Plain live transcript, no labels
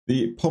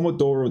The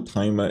Pomodoro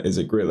timer is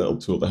a great little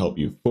tool to help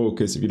you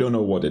focus. If you don't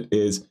know what it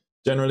is,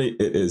 generally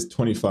it is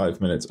 25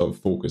 minutes of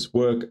focused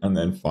work and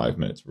then 5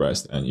 minutes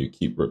rest, and you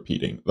keep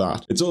repeating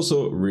that. It's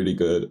also a really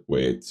good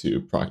way to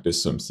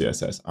practice some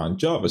CSS and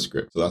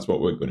JavaScript. So that's what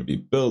we're going to be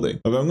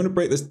building. But I'm going to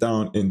break this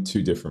down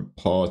into different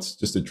parts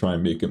just to try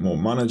and make it more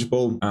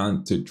manageable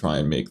and to try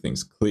and make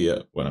things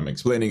clear when I'm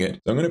explaining it.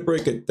 So I'm going to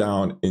break it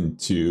down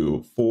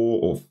into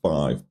 4 or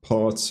 5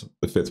 parts.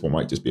 The 5th one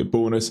might just be a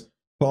bonus.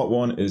 Part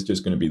 1 is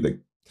just going to be the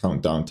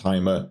countdown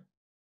timer.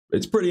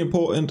 It's pretty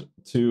important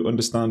to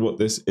understand what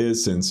this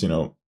is, since, you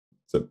know,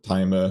 it's a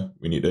timer.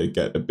 We need to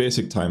get a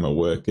basic timer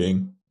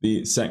working.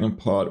 The second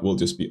part will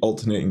just be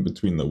alternating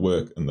between the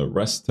work and the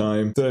rest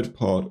time. Third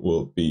part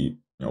will be,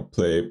 you know,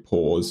 play,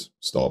 pause,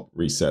 stop,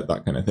 reset,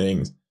 that kind of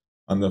things.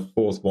 And the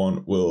fourth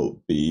one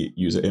will be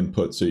user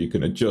input, so you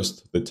can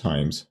adjust the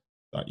times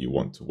that you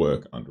want to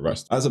work and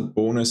rest. As a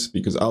bonus,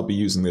 because I'll be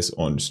using this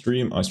on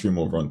stream, I stream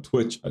over on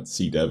Twitch at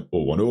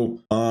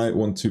cdev010. I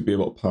want to be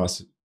able to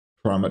pass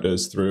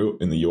parameters through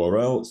in the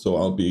URL, so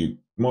I'll be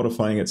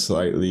modifying it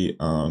slightly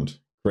and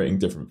creating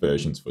different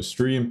versions for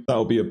stream.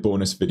 That'll be a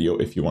bonus video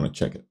if you want to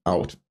check it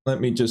out. Let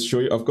me just show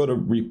you. I've got a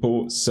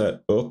repo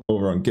set up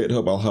over on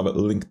GitHub. I'll have it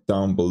linked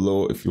down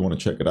below if you want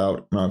to check it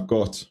out. And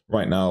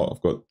right now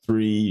I've got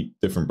 3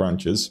 different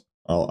branches.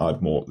 I'll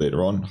add more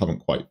later on. Haven't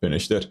quite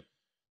finished it.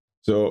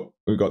 So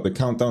we've got the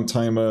countdown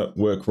timer,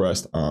 work,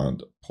 rest,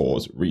 and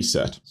pause,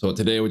 reset. So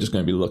today we're just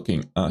going to be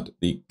looking at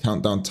the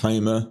countdown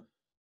timer.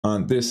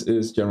 And this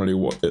is generally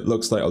what it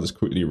looks like. I'll just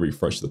quickly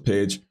refresh the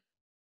page.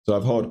 So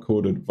I've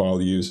hard-coded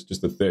values,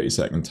 just a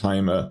 30-second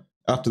timer.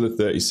 After the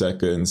 30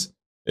 seconds,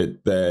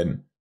 it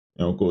then,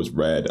 you know, goes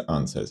red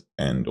and says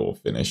end or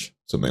finish,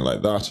 something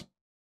like that.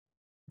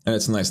 And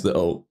it's a nice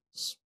little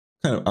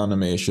kind of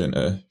animation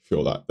to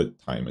show that the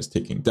time is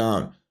ticking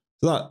down.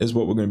 So that is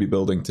what we're going to be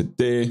building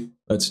today.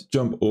 Let's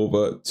jump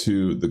over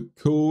to the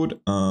code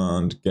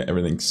and get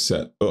everything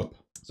set up.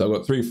 So I've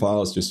got 3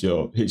 files, just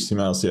your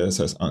HTML,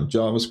 CSS, and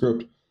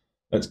JavaScript.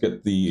 Let's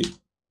get the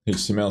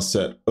HTML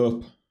set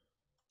up,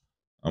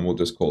 and we'll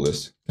just call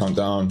this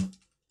countdown.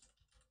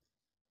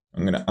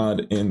 I'm going to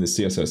add in the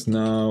CSS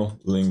now,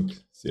 link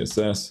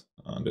CSS,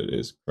 and it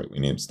is correctly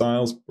named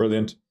styles.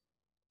 Brilliant.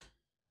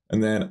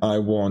 And then I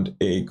want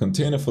a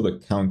container for the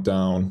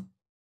countdown.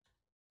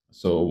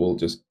 So we'll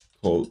just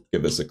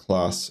give this a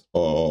class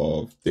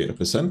of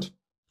data%.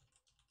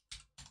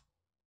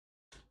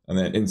 And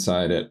then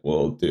inside it,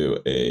 we'll do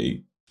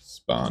a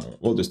span, or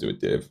we'll just do a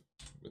div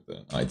with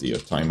the ID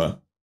of timer.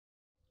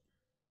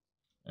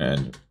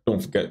 And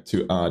don't forget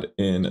to add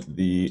in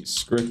the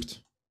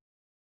script.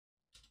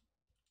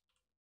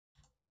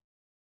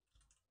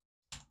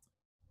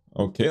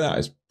 Okay, that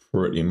is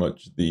pretty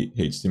much the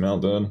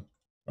HTML done.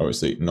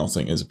 Obviously,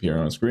 nothing is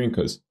appearing on screen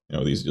because, you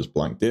know, these are just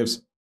blank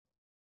divs.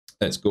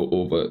 Let's go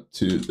over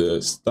to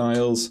the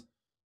styles.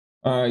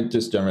 I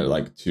just generally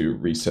like to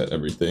reset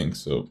everything.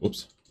 So,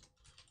 oops,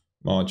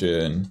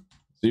 margin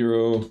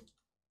 0,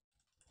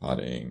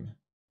 padding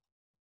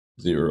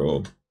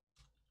 0.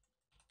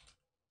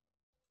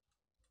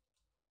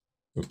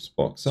 Oops,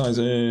 box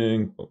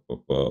sizing,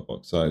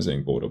 box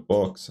sizing, border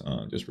box,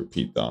 and just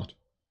repeat that.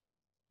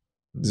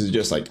 This is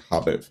just like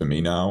habit for me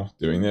now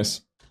doing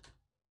this.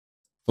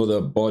 For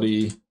the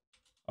body,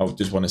 I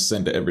just want to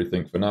center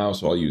everything for now,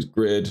 so I'll use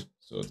grid.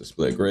 So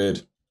display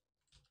grid.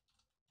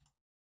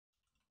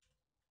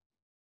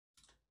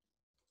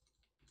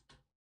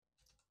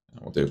 And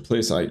we'll do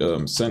place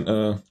item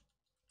center.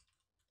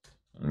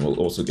 And we'll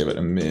also give it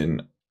a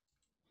min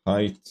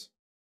height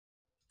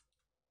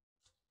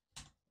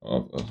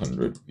of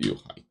 100 view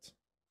height.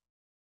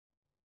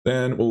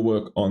 Then we'll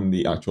work on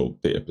the actual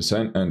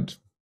data%, and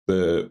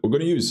we're going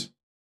to use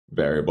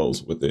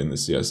variables within the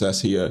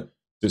CSS here,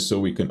 just so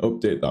we can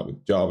update that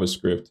with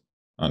JavaScript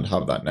and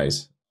have that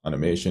nice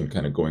animation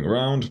kind of going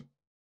around.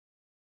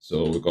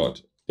 So we've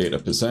got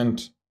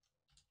data%.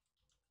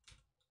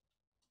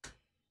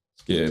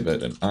 Let's give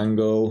it an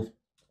angle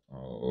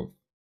of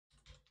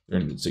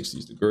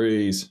 360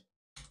 degrees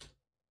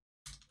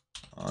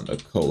and a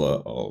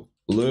color of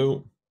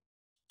blue.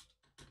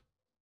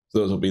 So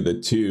those will be the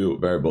 2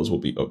 variables we'll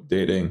be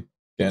updating.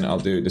 Again, I'll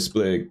do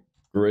display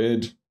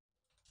grid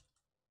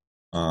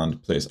and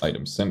place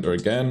item center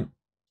again,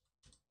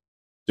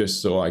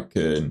 just so I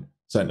can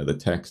center the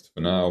text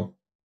for now.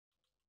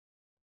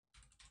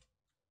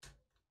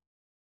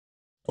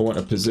 I want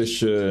a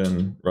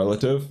position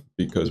relative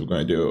because we're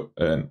going to do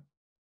a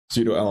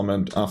pseudo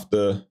element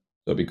after.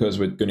 So because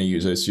we're going to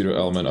use a pseudo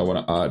element, I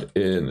want to add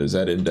in the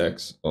Z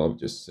index of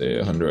just say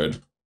 100.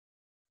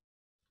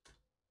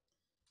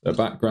 The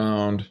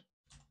background,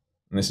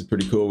 and this is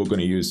pretty cool, we're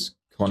going to use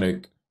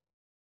conic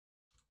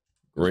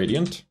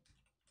gradient.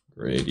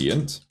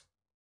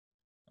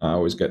 I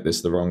always get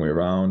this the wrong way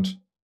around.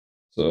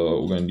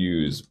 So we're going to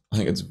use, I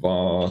think it's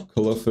var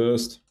color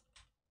first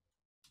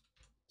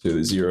to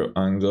the 0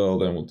 angle,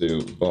 then we'll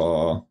do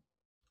var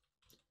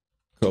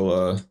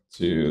color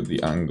to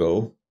the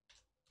angle,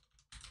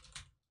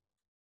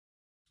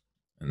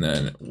 and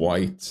then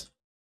white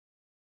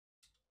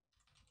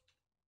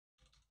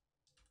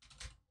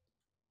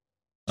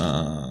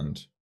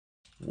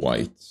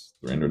white,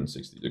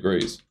 360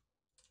 degrees.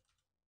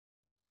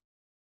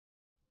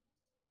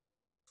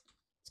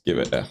 Let's give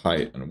it a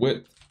height and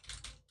width.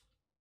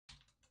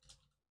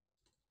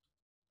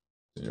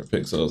 0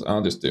 pixels.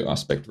 I'll just do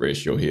aspect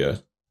ratio here.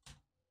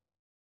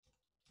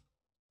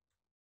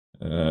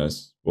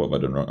 What have I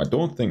done wrong? I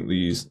don't think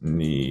these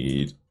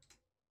need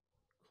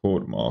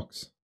quote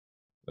marks.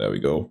 There we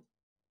go.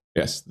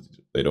 Yes,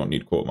 they don't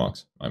need quote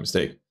marks. My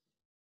mistake.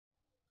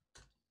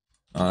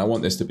 And I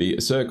want this to be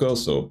a circle,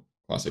 so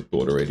classic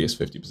border radius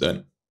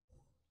 50%.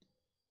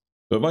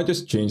 So if I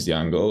just change the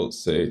angle,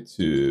 say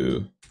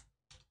to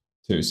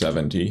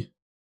 270,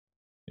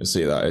 you'll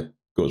see that it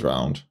goes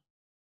round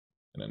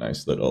in a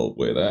nice little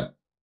way there.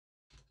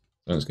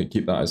 So I'm just going to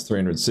keep that as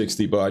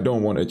 360, but I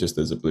don't want it just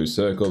as a blue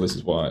circle. This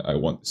is why I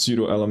want the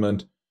pseudo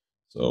element.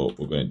 So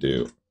we're going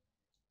to do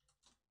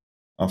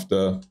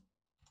after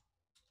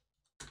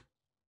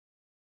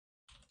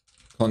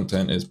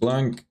content is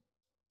blank,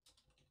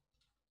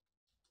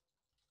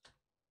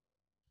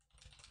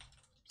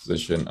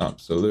 position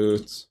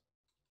absolute,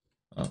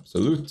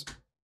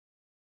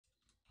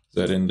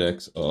 z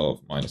index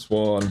of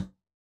 -1,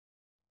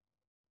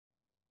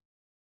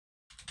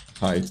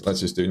 height, let's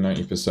just do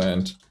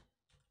 90%,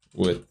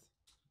 width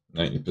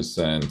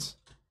 90%,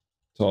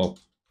 top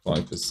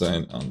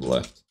 5%, and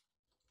left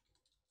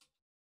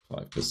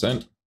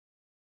 5%.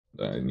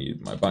 Then I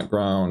need my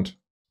background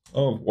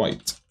of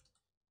white.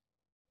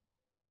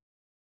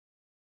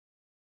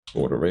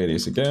 Border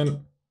radius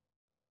again.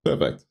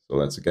 Perfect. So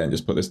let's again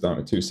just put this down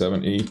to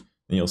 270, and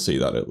you'll see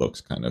that it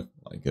looks kind of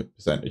like a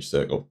percentage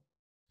circle.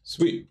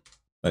 Sweet.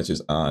 Let's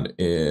just add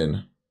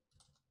in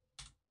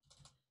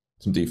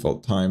some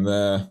default time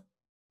there.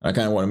 I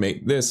kind of want to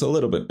make this a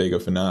little bit bigger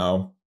for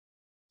now.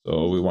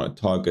 So we want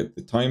to target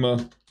the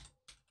timer.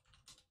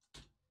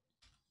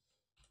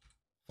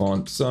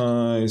 Font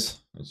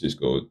size. Let's just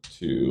go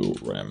to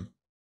rem.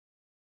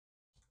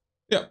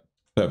 Yeah,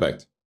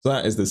 perfect. So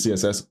that is the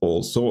CSS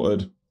all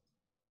sorted.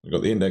 We've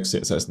got the index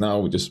CSS now.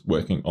 We're just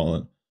working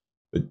on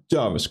the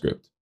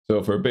JavaScript.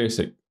 So for a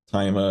basic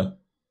timer,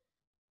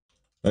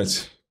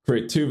 let's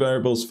create two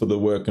variables for the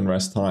work and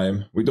rest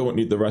time. We don't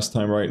need the rest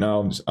time right now.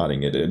 I'm just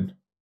adding it in.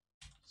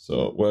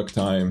 So work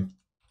time.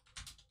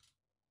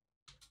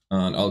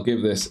 And I'll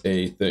give this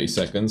a 30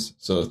 seconds.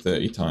 So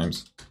 30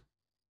 times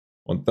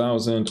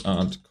 1000,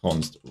 and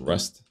const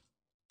rest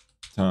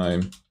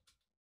time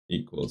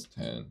equals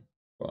 10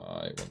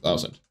 by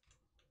 1000.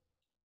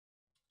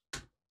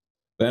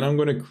 Then I'm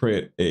going to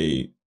create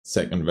a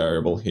second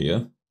variable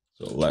here.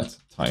 So let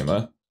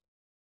timer,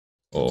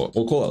 or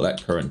we'll call it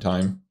let current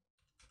time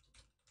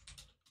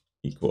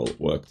equal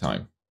work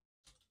time.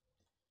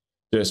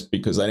 Just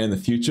because then in the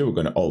future, we're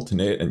going to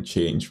alternate and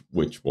change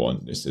which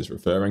one this is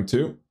referring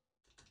to.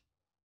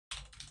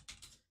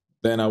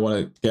 Then I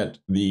want to get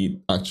the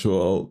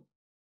actual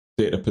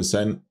data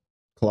percent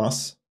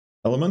class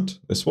element,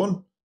 this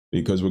one,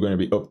 because we're going to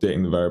be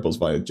updating the variables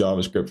via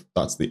JavaScript.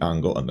 That's the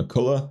angle and the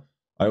color.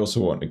 I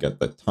also want to get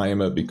the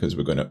timer because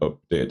we're going to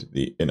update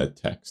the inner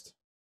text.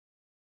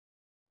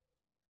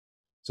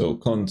 So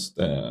const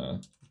data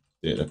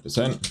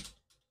percent.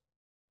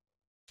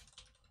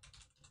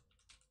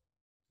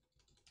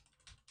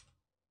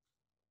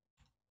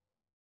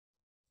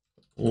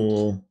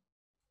 Or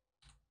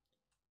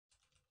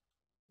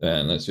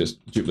then let's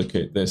just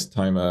duplicate this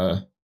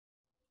timer,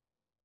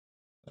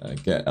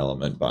 get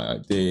element by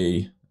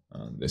ID,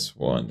 and this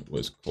one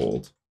was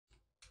called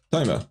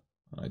timer.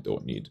 I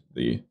don't need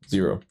the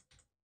 0.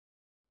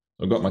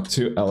 I've got my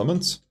two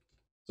elements.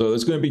 So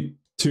there's going to be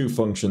two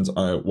functions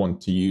I want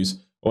to use.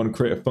 I want to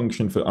create a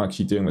function for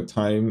actually doing the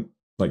time,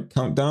 like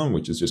countdown,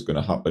 which is just going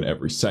to happen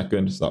every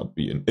second. So that would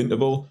be an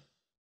interval.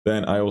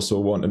 Then I also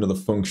want another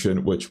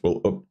function which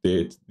will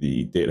update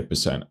the data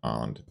percent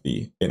and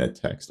the inner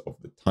text of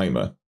the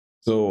timer.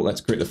 So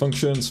let's create the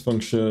functions.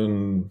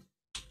 Function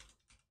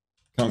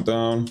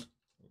countdown.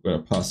 We're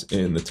going to pass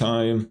in the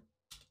time.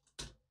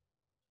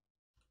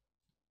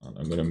 And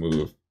I'm going to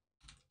move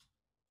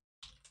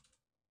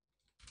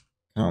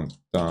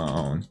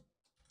countdown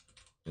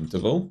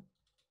interval.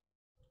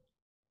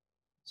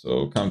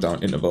 So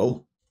countdown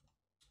interval,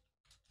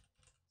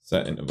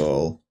 set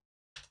interval.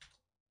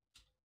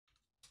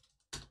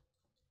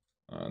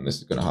 And this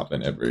is going to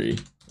happen every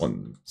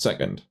 1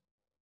 second.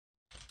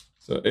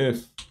 So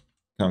if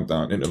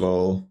countdown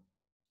interval,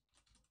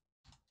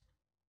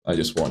 I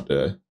just want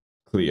to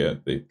clear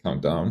the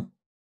countdown.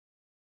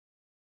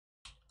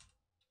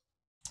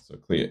 So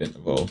clear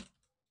interval,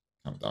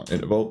 countdown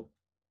interval.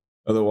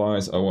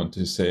 Otherwise, I want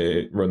to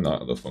say run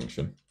that other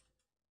function.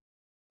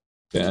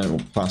 Then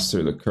we'll pass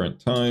through the current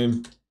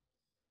time.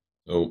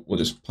 So we'll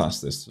just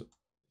pass this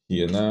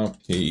here now,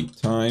 p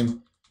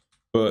time.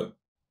 But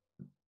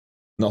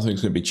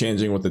nothing's going to be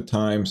changing with the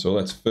time. So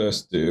let's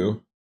first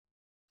do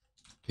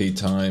p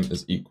time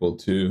is equal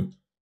to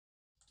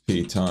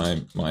p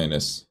time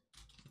minus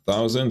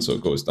 1000. So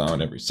it goes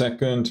down every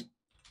second.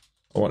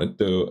 I want to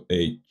do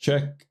a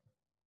check.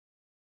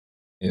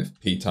 If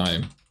p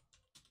time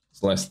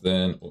is less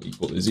than or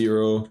equal to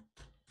 0,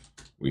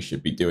 we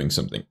should be doing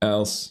something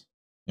else.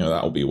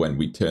 That'll be when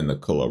we turn the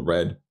color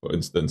red, for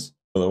instance.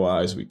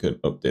 Otherwise, we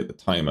could update the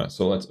timer.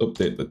 So let's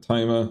update the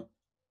timer.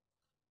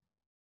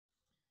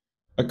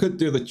 I could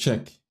do the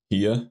check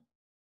here.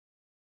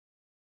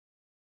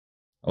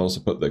 I'll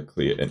also put the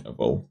clear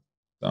interval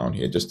down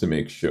here just to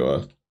make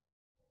sure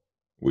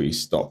we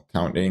stop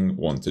counting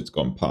once it's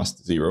gone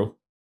past 0.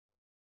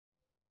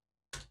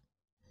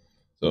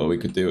 So we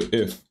could do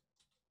if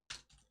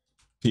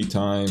p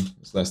time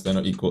is less than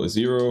or equal to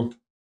 0.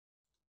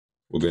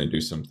 We're going to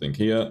do something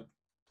here.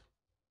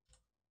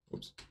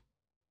 Oops.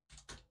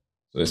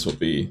 So this will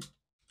be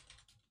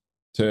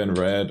turn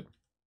red,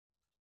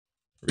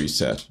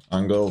 reset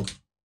angle.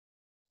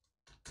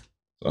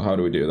 So how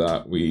do we do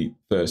that? We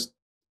first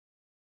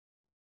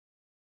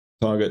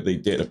target the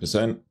data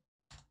percent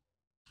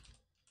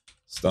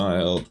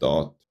style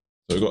dot.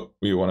 So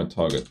we want to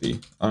target the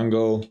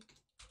angle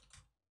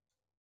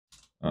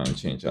and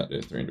change that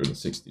to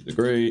 360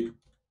 degree.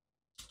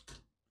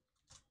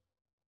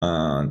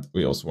 And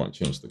we also want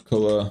to change the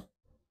color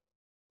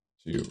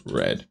to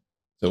red.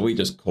 So we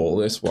just call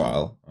this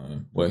while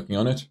I'm working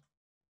on it.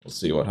 We'll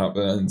see what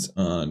happens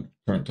on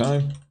current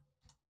time.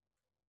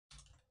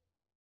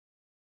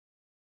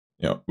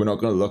 We're not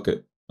going to look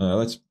at,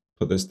 let's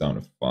put this down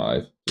to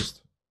 5,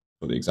 just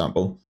for the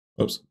example.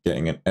 Oops,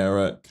 getting an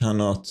error,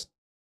 cannot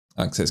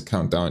access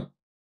countdown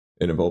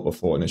interval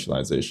before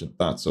initialization.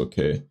 That's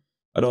okay.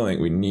 I don't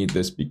think we need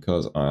this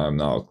because I am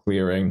now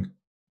clearing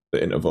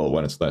the interval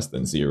when it's less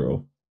than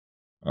 0.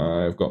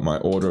 I've got my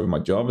order of my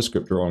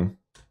JavaScript wrong.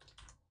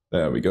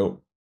 There we go.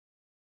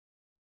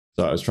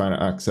 So I was trying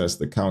to access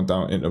the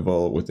countdown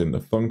interval within the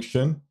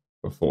function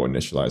before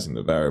initializing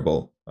the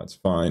variable. That's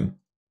fine.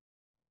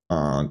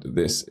 And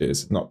this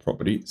is not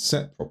property,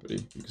 set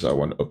property, because I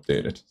want to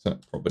update it.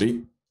 Set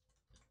property.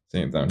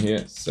 Same down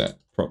here, set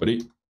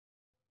property.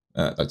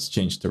 That's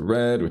changed to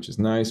red, which is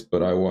nice,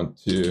 but I want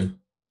to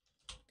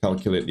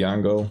calculate the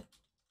angle.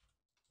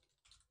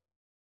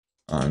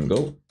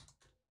 Angle.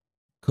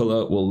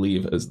 Color we'll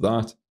leave as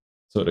that.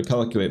 So to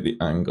calculate the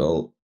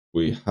angle,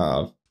 we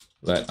have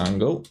let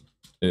angle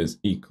is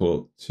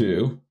equal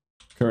to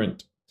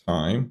current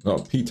time, well,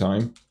 p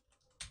time,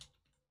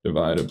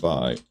 divided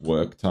by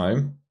work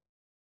time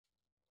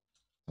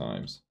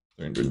times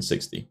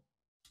 360.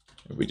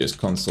 If we just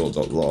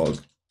console.log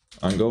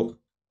angle,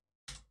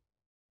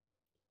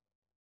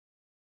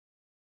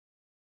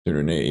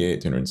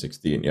 288,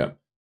 216, yeah.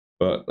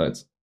 But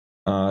let's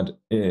add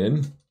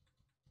in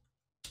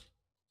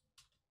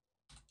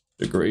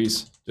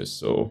degrees, just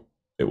so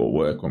it will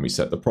work when we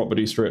set the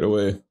property straight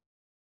away.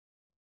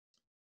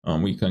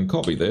 And we can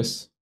copy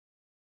this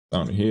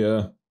down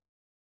here,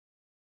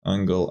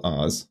 angle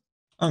as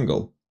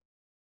angle.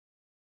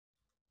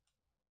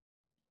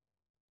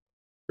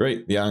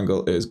 Great, the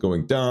angle is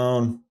going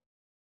down,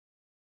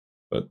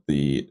 but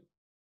the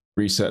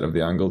reset of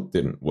the angle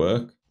didn't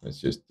work. Let's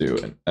just do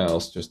an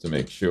else just to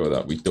make sure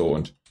that we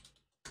don't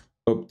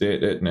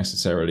update it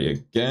necessarily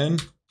again.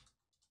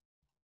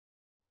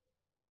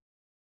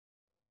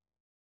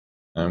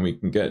 And we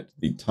can get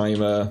the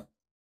timer.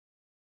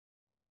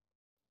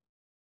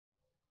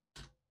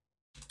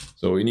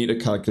 So we need to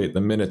calculate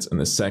the minutes and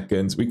the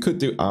seconds. We could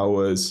do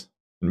hours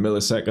and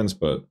milliseconds,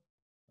 but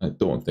I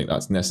don't think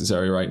that's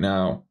necessary right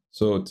now.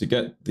 So to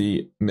get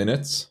the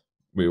minutes,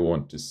 we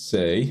want to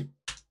say,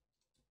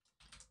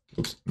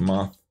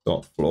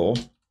 math.floor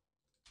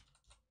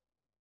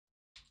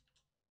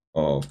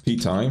of p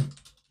time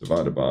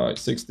divided by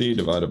 60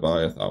 divided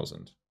by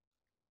 1000.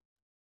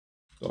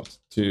 Dot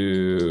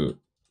to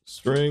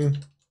string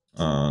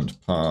and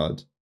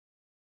pad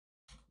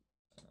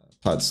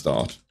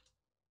start.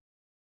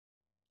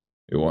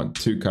 We want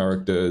 2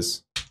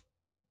 characters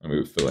and we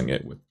were filling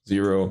it with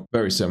 0.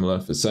 Very similar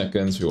for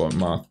seconds. We want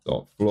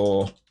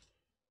math.floor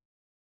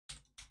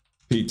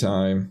p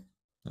time.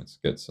 Let's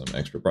get some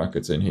extra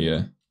brackets in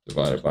here.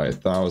 Divided by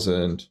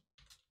 1000.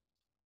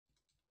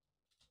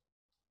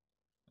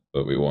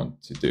 But we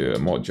want to do a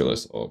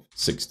modulus of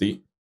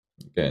 60.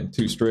 Again,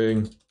 2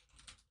 string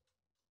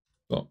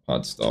dot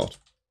pad start.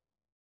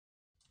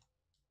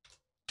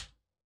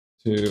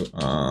 2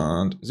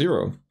 and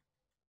 0.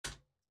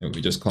 And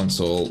we just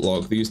console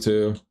log these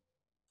 2.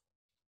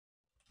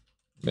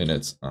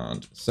 Minutes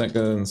and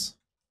seconds.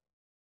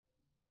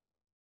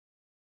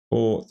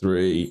 4,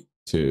 3,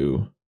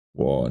 2,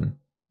 1,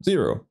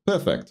 0.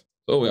 Perfect.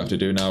 So all we have to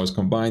do now is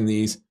combine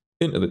these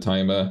into the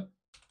timer.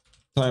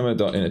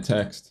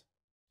 Timer.innerText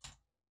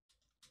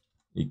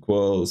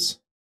equals,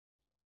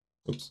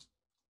 oops,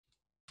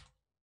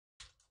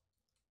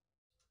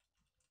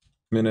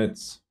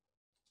 minutes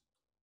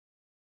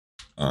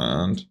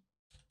and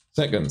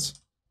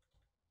seconds.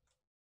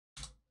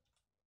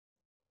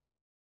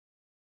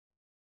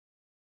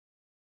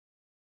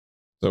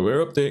 So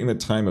we're updating the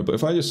timer, but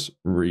if I just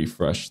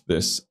refresh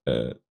this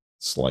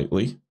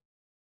slightly,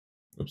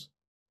 oops.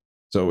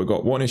 So we've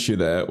got one issue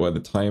there where the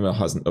timer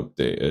hasn't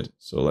updated.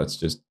 So let's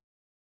just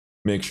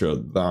make sure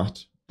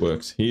that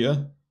works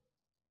here.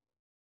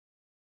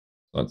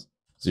 So that's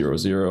 0,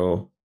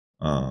 0,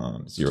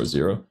 0,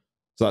 0.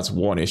 So that's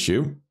one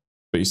issue.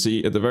 But you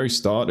see at the very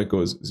start, it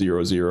goes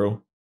 0,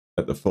 0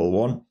 at the full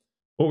one.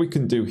 What we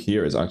can do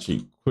here is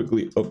actually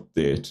quickly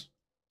update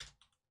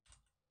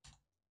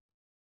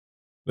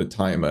the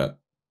timer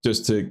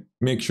just to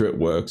make sure it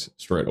works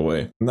straight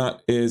away. And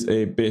that is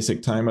a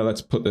basic timer.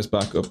 Let's put this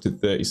back up to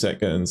 30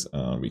 seconds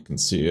and we can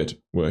see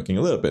it working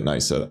a little bit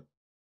nicer.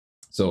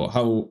 So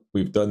how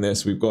we've done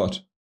this, we've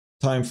got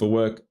time for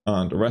work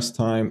and rest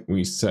time.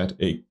 We set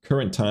a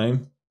current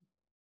time.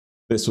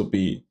 This will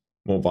be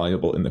more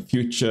valuable in the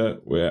future.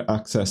 We're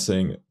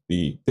accessing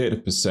the data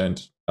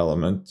percent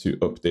element to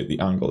update the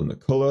angle and the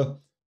color.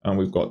 And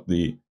we've got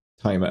the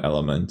timer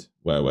element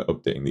where we're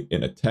updating the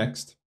inner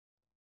text.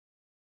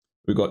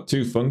 We've got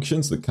two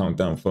functions, the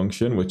countdown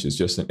function, which is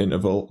just an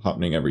interval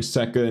happening every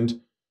second,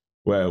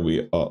 where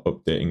we are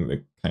updating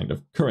the kind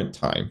of current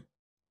time.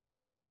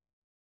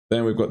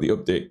 Then we've got the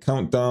update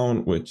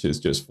countdown, which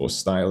is just for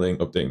styling,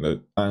 updating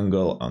the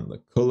angle and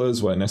the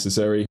colors where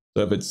necessary.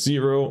 So if it's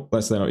 0,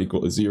 less than or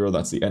equal to 0,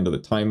 that's the end of the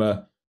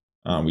timer.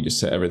 We just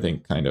set everything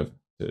kind of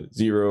to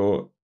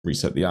 0,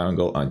 reset the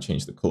angle and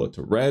change the color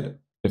to red.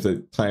 If the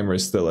timer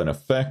is still in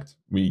effect,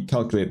 we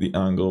calculate the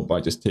angle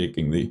by just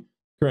taking the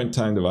current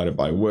time divided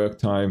by work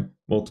time,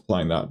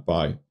 multiplying that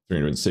by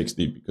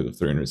 360 because of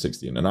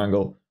 360 in an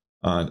angle,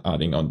 and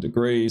adding on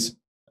degrees.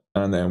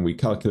 And then we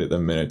calculate the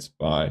minutes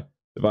by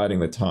dividing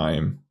the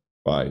time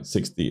by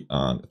 60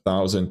 and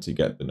 1000 to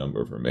get the number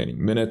of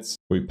remaining minutes.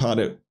 We pad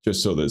it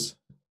just so there's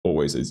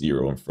always a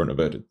 0 in front of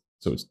it,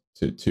 so it's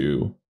to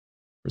 2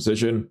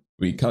 precision.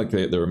 We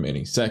calculate the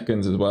remaining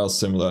seconds as well,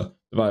 similar,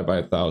 divide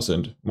by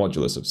 1000,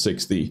 modulus of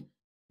 60,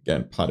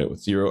 again pad it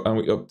with 0, and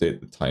we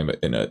update the timer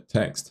inner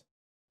text.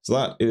 So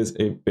that is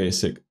a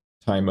basic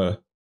timer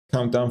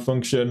countdown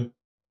function.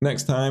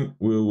 Next time,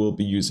 we will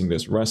be using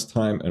this rest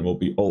time and we'll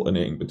be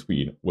alternating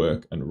between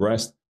work and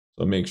rest.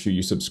 So make sure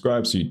you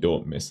subscribe so you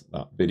don't miss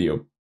that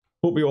video.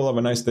 Hope you all have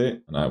a nice day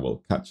and I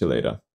will catch you later.